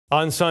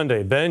On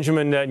Sunday,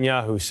 Benjamin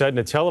Netanyahu said in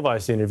a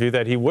televised interview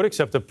that he would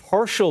accept a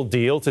partial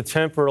deal to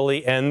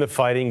temporarily end the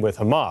fighting with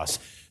Hamas,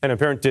 an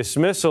apparent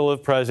dismissal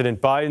of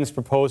President Biden's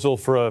proposal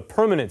for a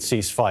permanent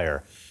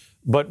ceasefire.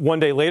 But one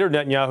day later,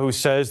 Netanyahu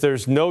says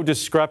there's no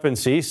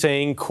discrepancy,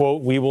 saying,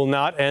 quote, "We will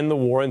not end the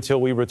war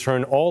until we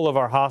return all of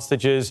our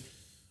hostages.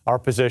 Our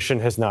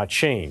position has not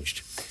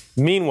changed."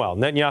 Meanwhile,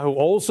 Netanyahu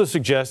also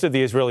suggested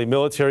the Israeli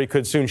military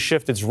could soon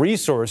shift its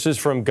resources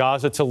from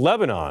Gaza to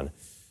Lebanon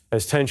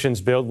as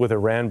tensions build with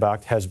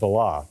Iran-backed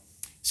Hezbollah.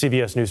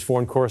 CBS News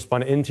foreign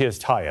correspondent Imtiaz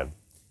Tyab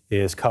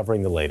is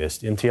covering the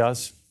latest.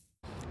 Imtiaz?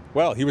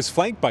 Well, he was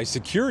flanked by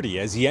security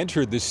as he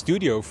entered the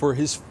studio for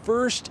his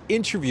first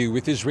interview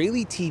with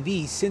Israeli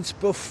TV since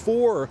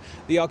before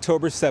the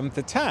October 7th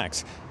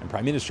attacks. And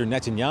Prime Minister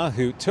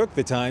Netanyahu took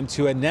the time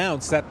to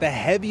announce that the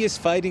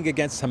heaviest fighting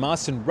against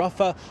Hamas in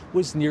Rafah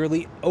was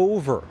nearly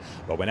over.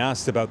 But when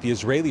asked about the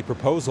Israeli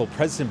proposal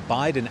President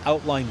Biden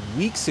outlined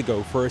weeks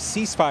ago for a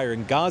ceasefire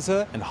in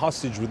Gaza and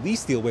hostage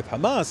release deal with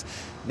Hamas,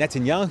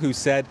 Netanyahu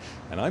said,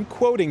 and I'm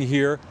quoting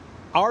here,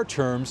 "Our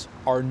terms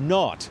are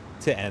not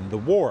to end the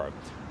war."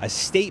 A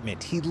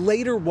statement he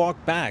later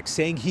walked back,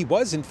 saying he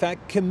was in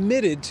fact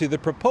committed to the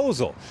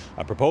proposal,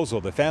 a proposal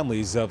the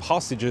families of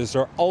hostages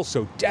are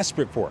also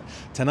desperate for.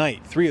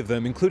 Tonight, 3 of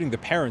them, including the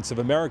parents of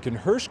American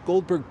Hersh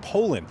Goldberg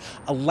Poland,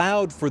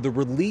 allowed for the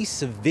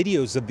release of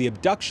videos of the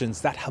abductions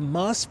that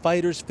Hamas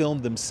fighters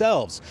filmed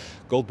themselves.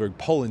 Goldberg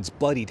Poland's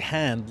bloodied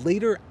hand,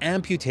 later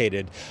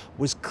amputated,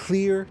 was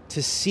clear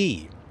to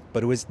see.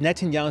 But it was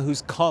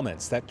Netanyahu's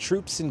comments that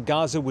troops in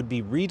Gaza would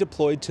be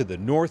redeployed to the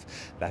north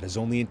that has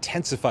only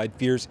intensified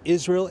fears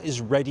Israel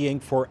is readying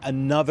for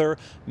another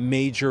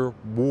major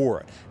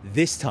war,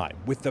 this time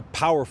with the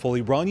powerful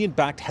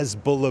Iranian-backed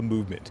Hezbollah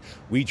movement.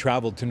 We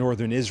traveled to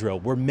northern Israel,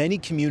 where many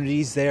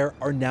communities there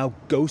are now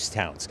ghost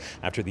towns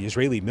after the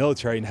Israeli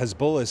military and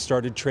Hezbollah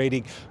started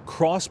trading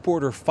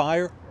cross-border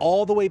fire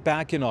all the way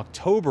back in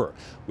October.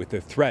 With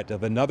the threat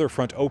of another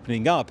front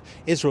opening up,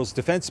 Israel's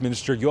Defense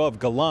Minister Yoav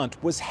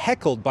Gallant was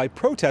heckled by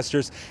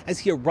protesters as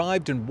he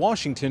arrived in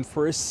Washington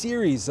for a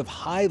series of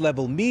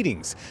high-level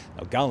meetings.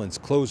 Now, Gallant's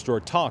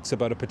closed-door talks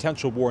about a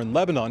potential war in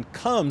Lebanon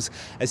comes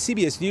as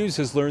CBS News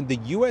has learned the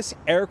U.S.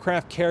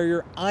 aircraft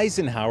carrier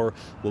Eisenhower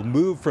will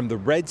move from the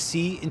Red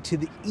Sea into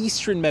the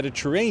eastern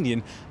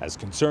Mediterranean as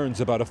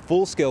concerns about a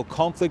full-scale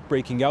conflict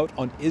breaking out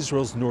on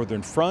Israel's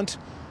northern front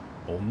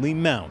only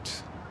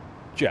mount.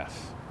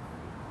 Jeff.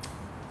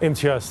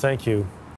 Imtiaz, thank you.